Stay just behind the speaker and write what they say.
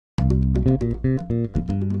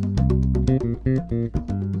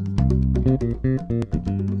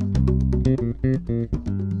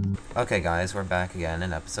Okay, guys, we're back again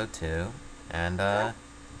in episode 2. And,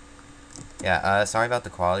 Yeah. sorry about the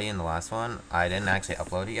quality in the last one. I didn't actually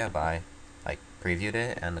upload it yet, but I previewed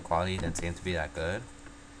it, and the quality didn't seem to be that good.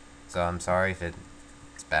 So I'm sorry if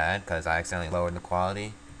it's bad, because I accidentally lowered the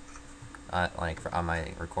quality, on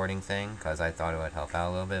my recording thing, because I thought it would help out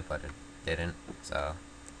a little bit, but it didn't. So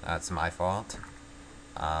that's my fault.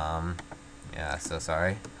 Um, yeah, so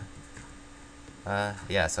sorry.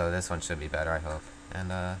 So this one should be better, I hope.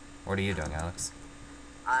 And, what are you doing, Alex?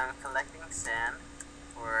 I'm collecting sand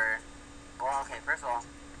for. Well, okay. First of all,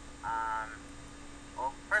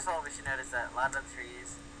 we should notice that a lot of the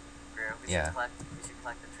trees grew. We should Yeah. collect. We should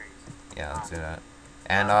collect the trees. Yeah, let's Um. do that.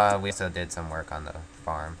 And Um. we also did some work on the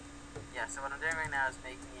farm. Yeah. So what I'm doing right now is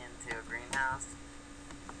making it into a greenhouse.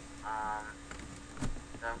 Um.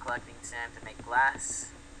 So I'm collecting sand to make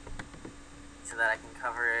glass, so that I can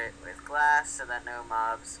cover it with glass, so that no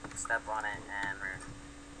mobs step on it and ruin it.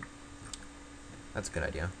 That's a good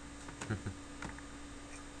idea. A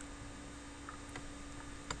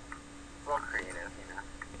little creative, you know.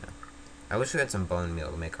 Yeah. I wish we had some bone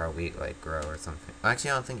meal to make our wheat grow or something.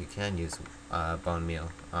 Actually, I don't think you can use bone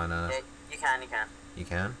meal on Yeah, you can. You can. You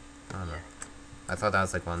can? I don't know. Yeah. I thought that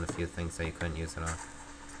was like one of the few things that you couldn't use it on.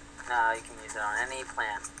 No, you can use it on any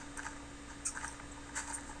plant.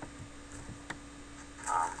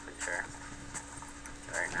 Pretty sure.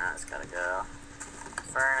 So right now it's gotta go.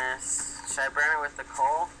 Furnace. Should I burn it with the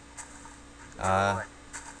coal? Or Uh, what?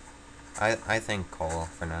 I think coal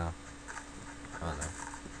for now. I don't know.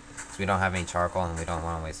 'Cause we don't have any charcoal and we don't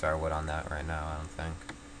want to waste our wood on that right now. I don't think.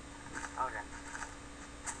 Okay.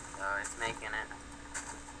 So it's making it.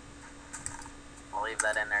 I'll leave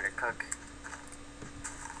that in there to cook.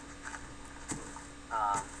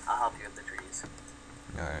 I'll help you with the trees.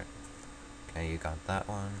 All right. Okay, you got that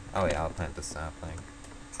one. Oh yeah, I'll plant the sapling.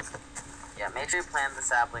 Yeah, make sure you plant the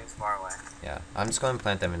saplings far away. Yeah, I'm just going to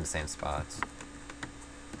plant them in the same spots.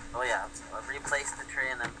 Oh yeah, replace the tree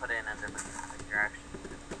and then put it in a different direction.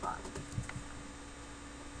 Spot.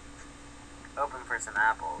 Open for some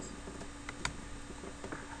apples.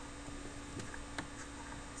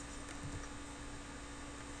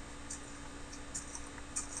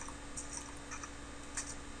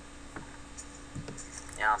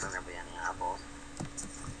 Yeah, I don't think there'll be any apples.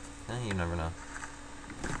 You never know.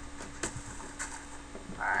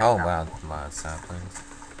 Alright. Oh wow, a lot of saplings.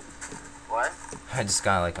 What? I just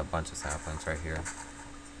got like a bunch of saplings right here.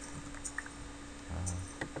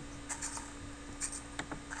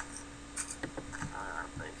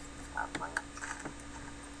 Replace the sapling.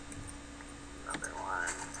 Another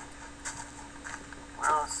one. What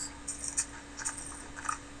else?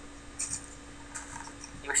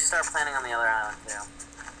 We should start planning on the other island too.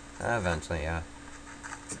 Eventually, yeah.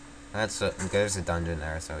 There's a dungeon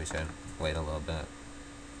there, so we should wait a little bit.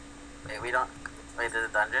 Wait, we don't. Wait, there's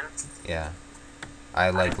a dungeon? Yeah. I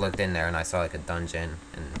looked in there and I saw like a dungeon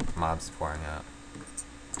and mobs pouring out.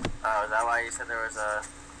 Oh, is that why you said there was a.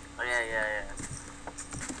 Oh, yeah.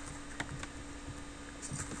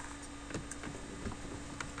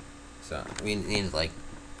 So we need to like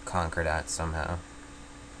conquer that somehow.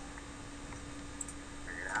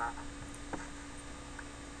 Figured it out.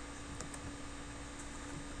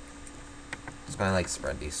 Just gonna like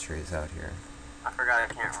spread these trees out here. I forgot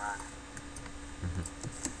I can't run.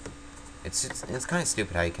 It's kind of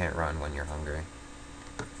stupid how you can't run when you're hungry.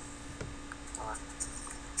 What?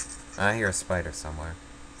 I hear a spider somewhere.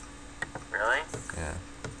 Really? Yeah.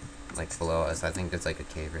 Like below us. I think there's like a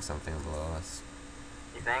cave or something below us.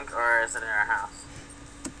 You think? Or is it in our house?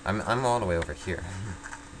 I'm all the way over here.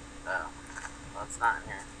 Oh. Well, it's not in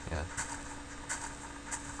here. Yeah.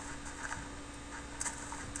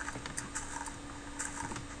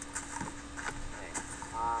 Okay.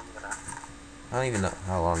 I'm gonna. I don't even know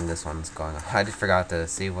how long this one's going on. I just forgot to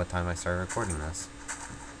see what time I started recording this.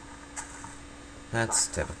 That's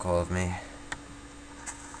typical of me.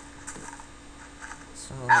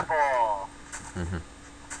 So Apple! I'll Should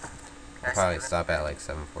probably I save stop at like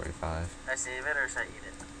 7:45. Should I save it or should I eat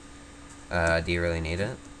it? Do you really need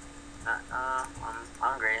it? I'm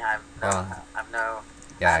hungry. I've no.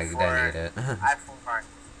 Yeah, I have then eat it. I have 4 hearts.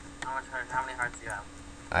 How many hearts do you have?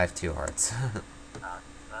 I have 2 hearts. Oh,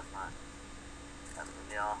 that's not. That's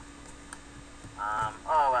the deal. Oh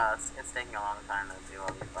wow, it's taking a long time to do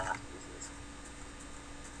all these last pieces.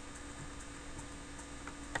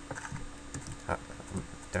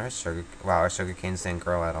 Did our sugar? Wow, our sugar canes didn't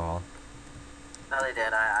grow at all. No, they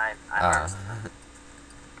did. I Uh, harvested them.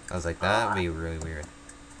 I was like, that'd be really weird.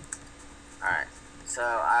 Alright, so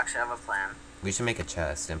I actually have a plan. We should make a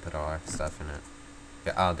chest and put all our stuff in it.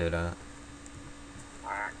 Yeah, I'll do that.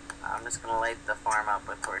 Alright. I'm just gonna light the farm up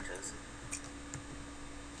with torches.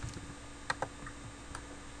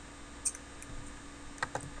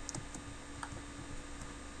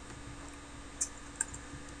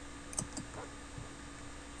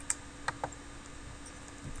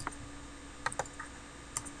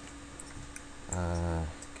 Okay.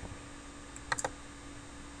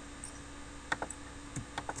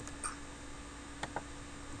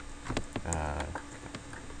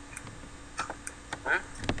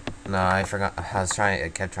 No, I forgot. I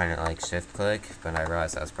kept trying to like shift click, but I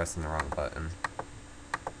realized I was pressing the wrong button.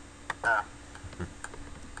 Oh.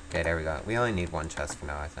 Okay, there we go. We only need one chest for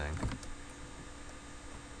now, I think.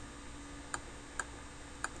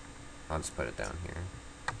 I'll just put it down here.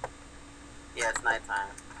 Yeah, it's nighttime,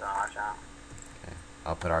 so watch out. Okay.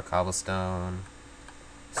 I'll put our cobblestone.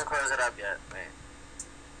 Don't close it up yet. Wait.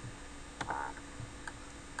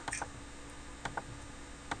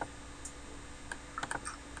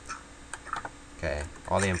 Okay,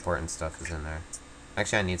 all the important stuff is in there.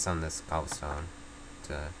 Actually, I need some of this cobblestone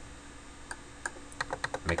to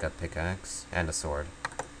make a pickaxe and a sword.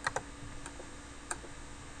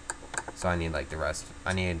 So I need like the rest.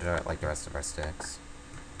 I need like the rest of our sticks.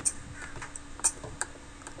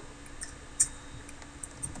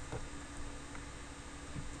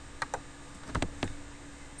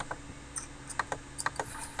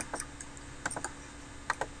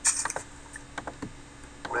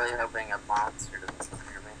 Really hoping a monster doesn't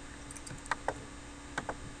hear me.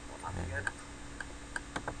 Will not be good.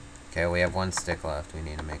 Okay, we have one stick left. We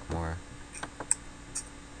need to make more.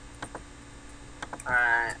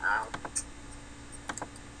 Alright,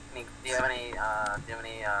 do you have any,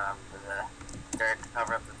 dirt to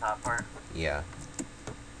cover up the top part? Yeah. You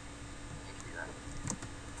can do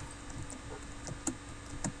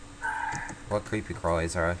that. What creepy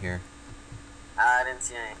crawlies are out here? I didn't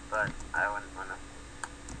see any, but I wouldn't wanna.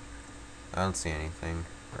 I don't see anything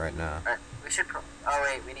right now. Alright, we should oh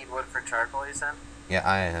wait, we need wood for charcoal, you said?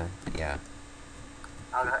 Yeah, yeah.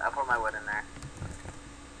 I'll put my wood in there. Okay.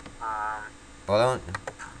 Well,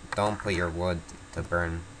 don't put your wood to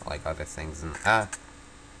burn like other things.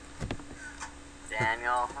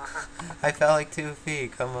 Daniel. I fell like 2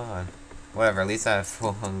 feet. Come on. Whatever. At least I have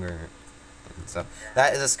full hunger. So Yeah.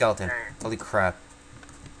 that is a skeleton. There. Holy crap!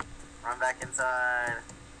 Run back inside.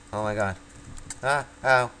 Oh my god. Ah!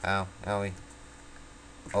 Ow! Ow! Owie!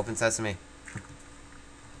 Open sesame.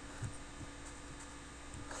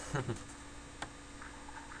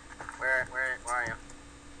 Where are you?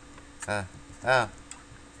 Ow!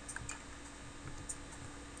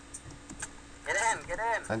 Get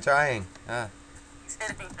in! I'm trying. Ah! He's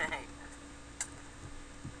hitting me.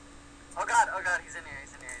 Oh god, he's in here.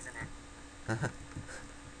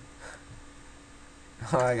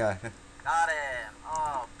 Oh my god. Got him.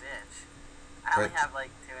 Oh, bitch. I only Wait. have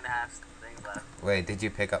like 2.5 things left. Wait, did you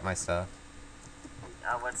pick up my stuff?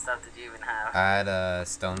 What stuff did you even have? I had a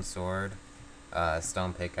stone sword,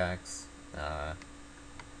 stone pickaxe,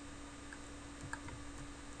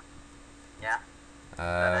 Yeah?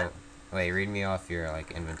 wait, read me off your,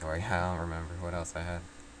 like, inventory. I don't remember what else I had.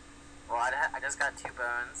 Well, I just got 2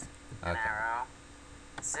 bones, an Okay. arrow,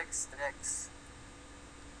 6 sticks.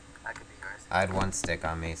 That could be yours. I had 1 stick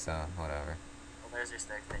on me, so whatever. Well, there's your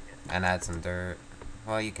stick. Take it. And I had some dirt.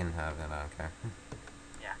 Well, you can have it, I don't care.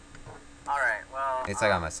 Alright, well... At least I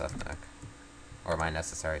got my stuff back. Or my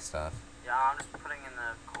necessary stuff. Yeah, I'm just putting in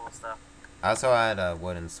the cool stuff. I also had a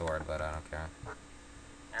wooden sword, but I don't care.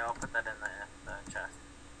 Yeah, I'll put that in the chest.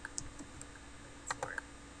 Sword.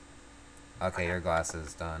 Okay, your glass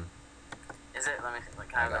is done. Is it? Let me see. Like,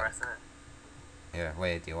 can I have the got it. rest of it? Here,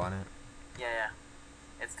 wait, do you want it? Yeah.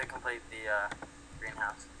 It's to complete the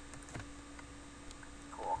greenhouse.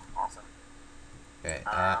 Cool. Awesome. Okay,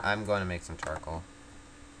 I'm going to make some charcoal.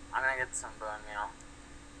 I'm gonna get some bone meal.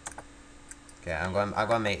 Okay, I'm going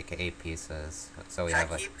to make 8 pieces. So we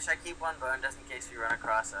have like... Should I keep 1 bone just in case we run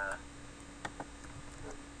across a...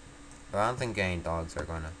 Well, I don't think any dogs are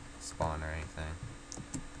going to spawn or anything.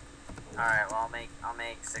 Alright, well I'll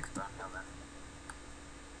make 6 bone meal then.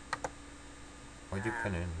 What'd you put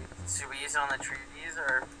in here? Should we use it on the trees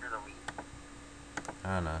or for the wheat?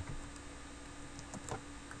 I don't know.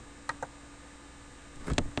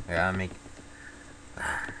 Here, I'll make...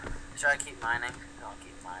 Should I keep mining? I'll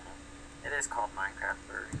keep mining. It is called Minecraft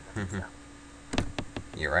for a reason, so.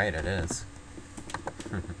 You're right, it is.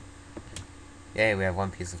 Yay, we have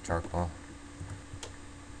 1 piece of charcoal.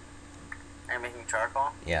 Are you making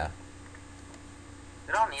charcoal? Yeah.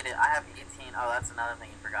 We don't need it. I have 18. Oh, that's another thing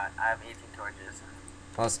you forgot. I have 18 torches.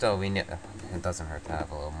 Well, still, we need... It doesn't hurt to have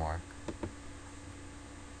a little more.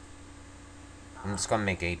 I'm just gonna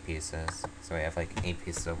make 8 pieces. So we have like 8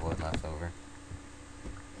 pieces of wood left over.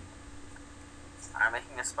 I'm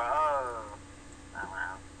making a spot. Oh, that went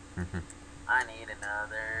out. I need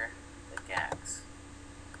another pickaxe.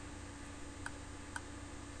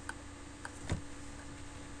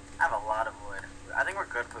 I have a lot of wood. I think we're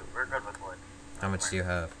good. We're good with wood. How much do you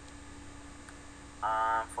have?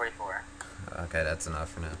 44. Okay, that's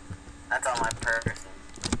enough for now. That's all my person.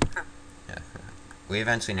 Yeah. We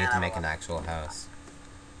eventually need And to I have make a an lot. actual house.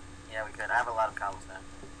 Yeah, we could. I have a lot of cobblestone.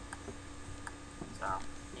 So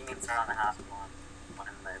you can start on the house when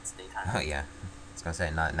it's daytime. Oh yeah. I was gonna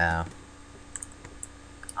say not now.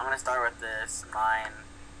 I'm gonna start with this mine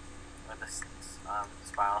with this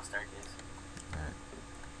spiral staircase. Alright.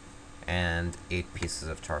 And 8 pieces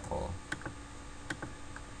of charcoal.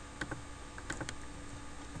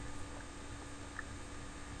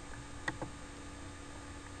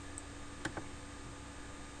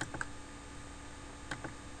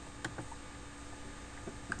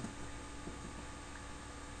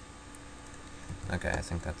 Okay, I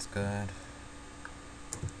think that's good.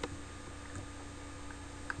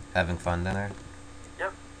 Having fun dinner?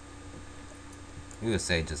 Yep. Ooh,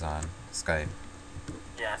 Sage is on Skype.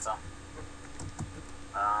 Yeah. So.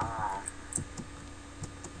 Okay.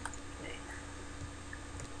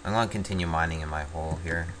 I'm gonna continue mining in my hole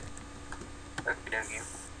here. Okie dokie.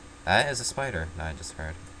 That is a spider. No, I just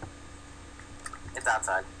heard. It's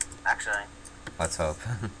outside. Actually, Let's hope.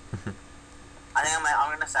 I think I'm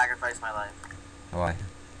gonna sacrifice my life. Why?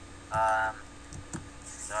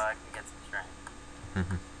 So I can get some strength.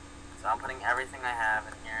 So I'm putting everything I have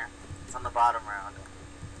in here. It's on the bottom round.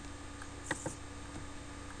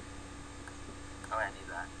 Oh, I need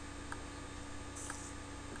that.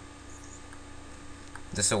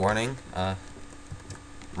 Just a warning.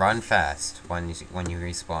 Run fast when you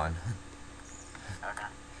respawn. Okay.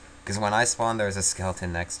 Because when I spawn, there's a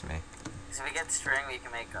skeleton next to me. So if we get string, we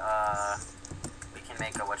can make a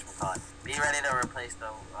whatchamacallit. Be ready to replace the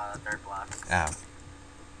dirt blocks. Ow.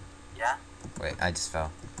 Yeah? Wait, I just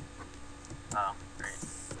fell. Oh, great.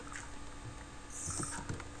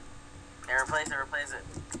 Okay, replace it. Replace it.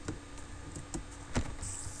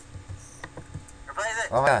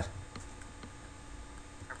 Oh my god.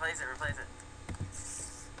 Replace it.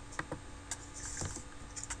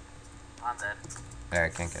 I'm dead. There, I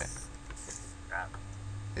can't get it. Crap.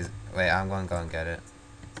 Wait, I'm going to go and get it.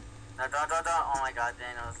 No, don't. Oh my god,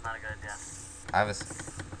 Daniel, that's not a good idea.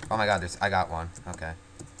 Oh my god, I got one. Okay.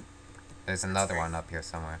 There's another one up here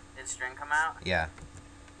somewhere. Did string come out? Yeah.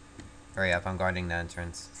 Hurry up, I'm guarding the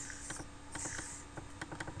entrance.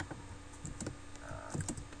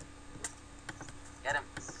 Get him.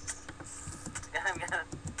 Get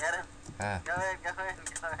him. Ah. Go in.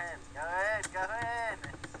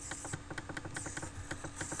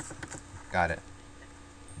 Got it.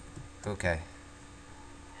 Okay.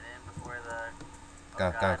 Get in before the...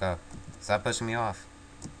 Oh, go. Stop pushing me off.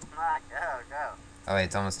 Come on, go. Oh wait,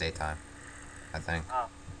 it's almost daytime. I think. Oh.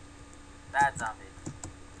 Bad zombie.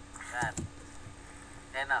 Bad.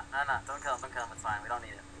 Hey, no. Don't kill him, it's fine, we don't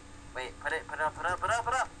need it. Wait, put it up.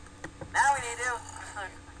 Now we need to!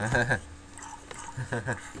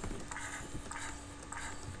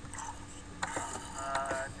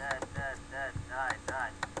 Dead.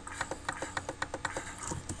 Die.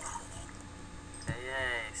 Okay,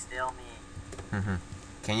 yay, stale meat.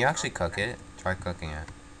 Can you actually cook it? Try cooking it.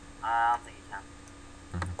 I don't think you can.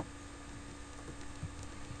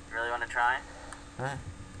 You really want to try? I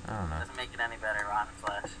don't know. Doesn't make it any better, rotten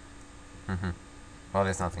flesh. Well,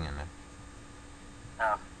 there's nothing in there.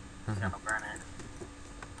 Oh, it's gonna burn it.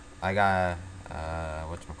 I got,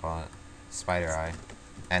 whatchamacallit? Spider eye.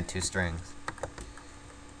 And 2 strings.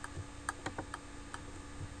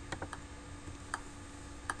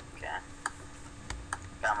 Okay.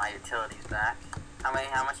 Got my utilities back.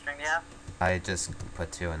 How much string do you have? I just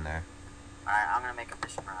put 2 in there. Alright, I'm gonna make a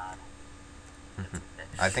fishing rod. Fish.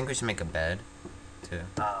 I think we should make a bed, too.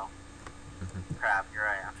 Oh. Crap, you're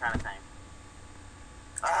right. I'm trying to think.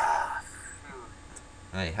 Ah, phew.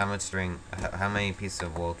 Hey, how much string, how many pieces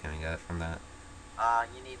of wool can we get from that?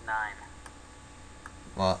 You need 9.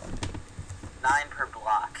 Well, 9 per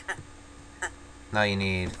block. no, you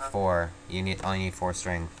need 4. You only need 4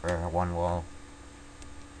 string for 1 wool.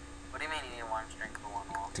 What do you mean you need 1 string for 1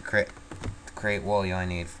 wall? To create wool, you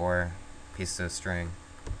only need 4 pieces of string.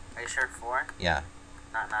 Are you sure 4? Yeah.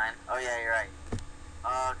 Not 9? Oh yeah, you're right.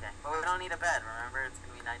 Oh, okay. But we don't need a bed, remember? It's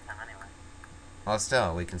gonna be nighttime anyway. Well,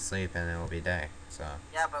 still, we can sleep and it will be day, so.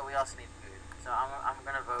 Yeah, but we also need food. So I'm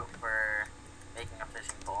gonna vote for making a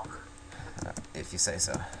fishing pole. If you say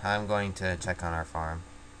so. I'm going to check on our farm.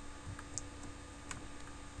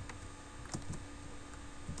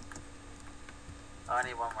 Oh, I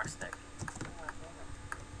need one more stick.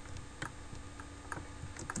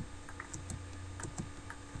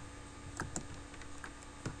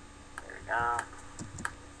 There we go.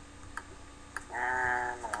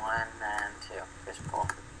 And 1 and 2. Fish pool.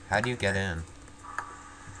 How do you get in?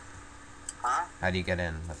 Huh? How do you get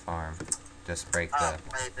in the farm? Just break the...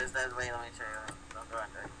 Wait, wait, let me show you. Don't go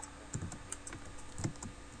under it.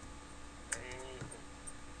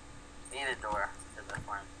 Need a door to the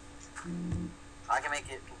farm. I can make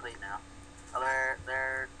it complete now. Oh, there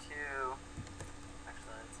are 2.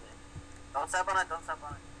 Actually, let's see. Don't step on it, don't step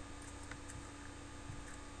on it.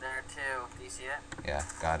 There are 2. Do you see it? Yeah,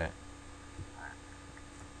 got it. Alright.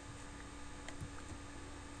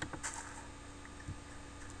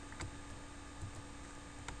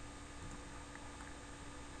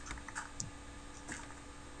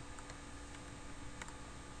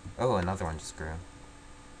 Oh, another one just grew.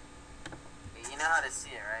 You know how to see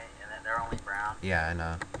it, right? And then they're only brown. Yeah, I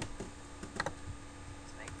know.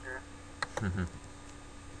 Just make sure.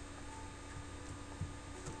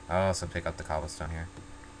 I'll also pick up the cobblestone here.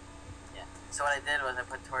 Yeah. So what I did was I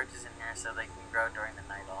put torches in here so they can grow during the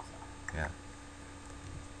night also. Yeah.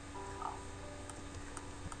 Oh.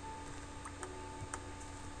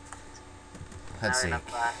 Let's see.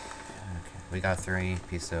 Okay. We got 3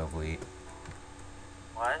 pieces of wheat.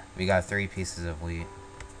 What? We got 3 pieces of wheat.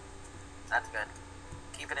 That's good.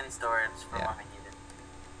 Keep it in storage for Yeah. when we need it.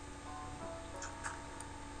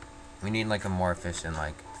 We need like a more efficient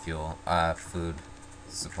like food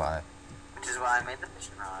supply. Which is why I made the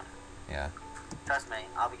fishing rod. Yeah. Trust me,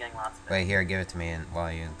 I'll be getting lots of it. Wait, here, give it to me and while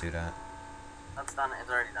you do that. That's done. It's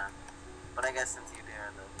already done. But I guess since you do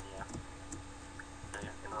the video, so you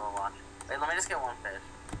give it a little watch. Wait, let me just get one fish.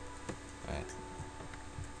 Right.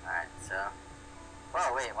 Alright, so.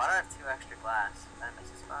 Whoa, wait, why do I have 2 extra glass? That makes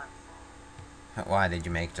this fun. Why did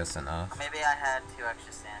you make just enough? Maybe I had 2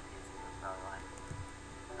 extra sand pieces. That's probably why.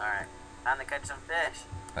 Alright, time to catch some fish.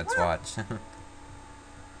 Let's Woo! watch.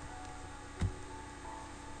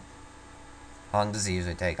 How long does it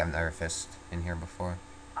usually take? I've never fished in here before.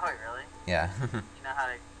 Oh, wait, really? Yeah. You know how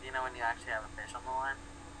to? Do you know when you actually have a fish on the line?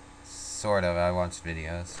 Sort of. I watch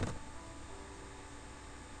videos.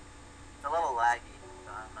 It's a little laggy,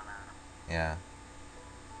 so I don't know. Yeah.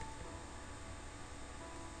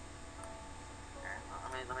 Here,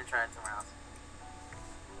 let me try it somewhere else.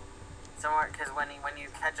 Somewhere, because when you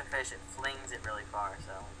catch a fish, it flings it really far,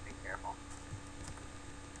 so be careful.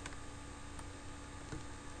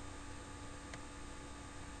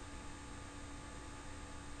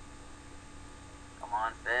 Come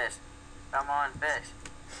on, fish. Come on, fish.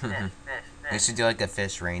 Fish, fish, We fish. should do like a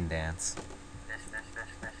fish rain dance. Fish, fish, fish,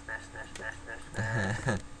 fish, fish, fish, fish, fish,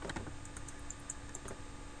 fish.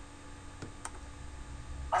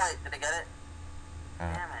 Oh, wait, did I get it?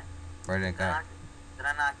 Damn it. Where did it go? Did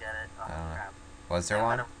I not get it? Oh, I don't know. crap. Was there I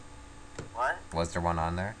one? might've- What? Was there one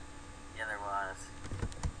on there? Yeah, there was.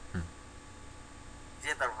 Hmm. You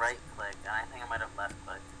hit the right click, and I think I might have left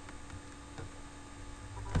click.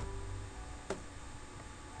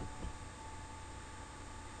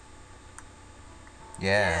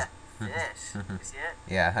 Yeah. Fish. You see it?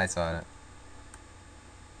 Yeah, I saw it.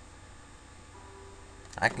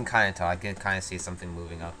 I can kind of tell. I can kind of see something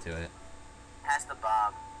moving up to it. Pass the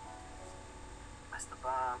bob. Pass the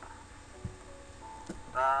bob.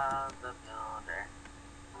 Bob the builder.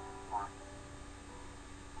 Come on.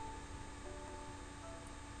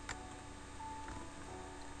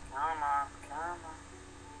 Come on, come on,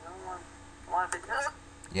 come on. Come on, fish.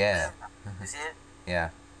 Yeah. You see it? Yeah.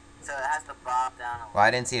 So it has to bob down a little. Well,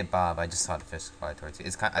 I didn't see it bob. I just saw the fish fly towards you.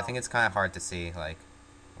 It's kind. I think it's kind of hard to see, like,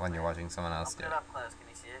 when you're watching someone I'll else put do it it. up close. Can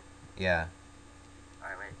you see it? Yeah.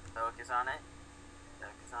 Alright, wait. Focus on it.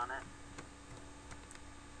 Focus on it.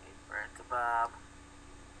 Wait for it to bob.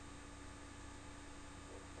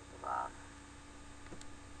 Wait for it to bob.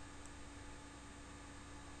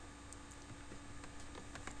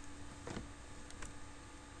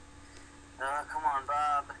 Come on,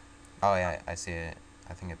 Bob. Oh yeah, I see it.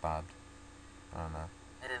 I think it bobbed. I don't know.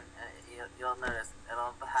 It didn't. You'll notice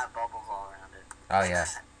it'll have bubbles all around it. Oh yeah.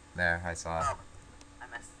 There, I saw it. Oh, I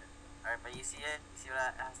missed it. Alright, but you see it? You see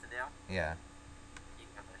what it has to do? Yeah. You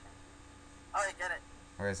can go fishing. Oh, you get it.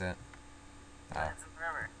 Where is it? Oh. It's in the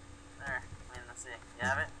river. There. I mean, let's see. You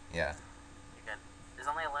have it? Yeah. You're good. There's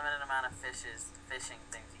only a limited amount of fishing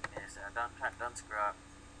things you can do, so don't screw up.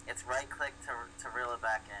 It's right click to reel it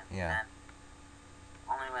back in. Yeah. And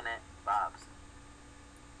only when it bobs.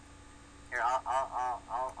 Here,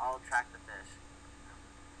 I'll track the fish.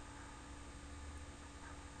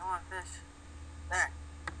 Come on, fish. There.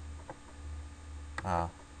 Oh.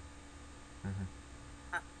 Mhm.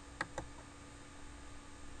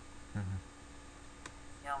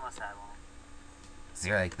 almost had one. So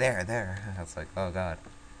you're like, there. I was like, oh god.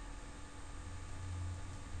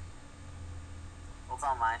 Well, it's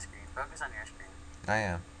on my screen. Focus on your screen. I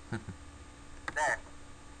am. There.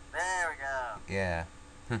 There we go. Yeah.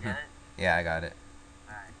 Get it? Yeah, I got it.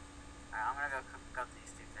 Alright. Alright, I'm gonna go cook up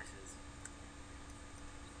these two fishes.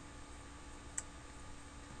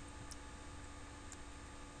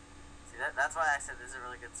 See, that's why I said this is a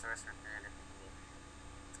really good source for food if you need.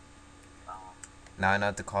 Now I know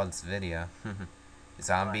what to call this video.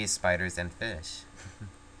 Zombies, spiders, and fish.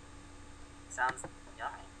 Sounds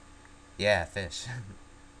yummy. Yeah, fish.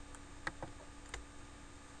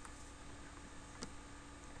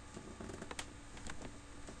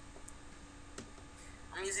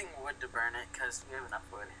 I'm using wood to burn it because we have enough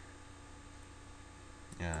wood.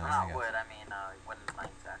 Yeah. Well, not wood, I mean wooden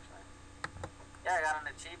planks actually. Yeah, I got an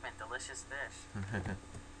achievement, delicious fish.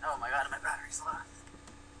 Oh my god, my battery's low.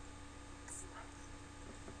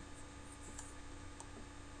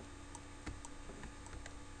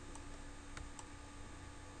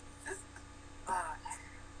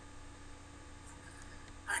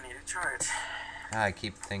 I need a charge. I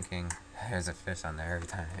keep thinking there's a fish on there every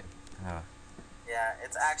time. Oh. Yeah,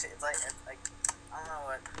 it's like I don't know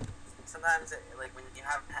what. Sometimes like when you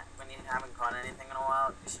haven't caught anything in a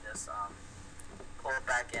while, you should just pull it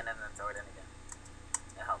back in and then throw it in again.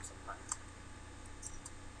 It helps sometimes.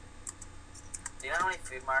 Do you know how many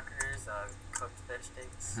food markers cooked fish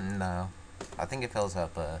takes? No. I think it fills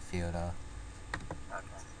up a few though.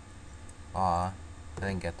 Okay. Aw, I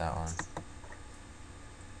didn't get that one.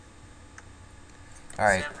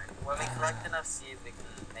 Alright. When we collect enough seeds, we can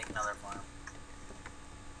make another farm.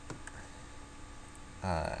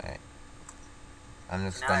 Alright. I'm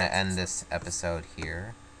just gonna end this episode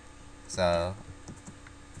here. So,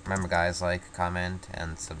 remember guys, like, comment,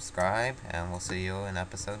 and subscribe, and we'll see you in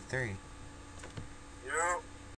episode 3.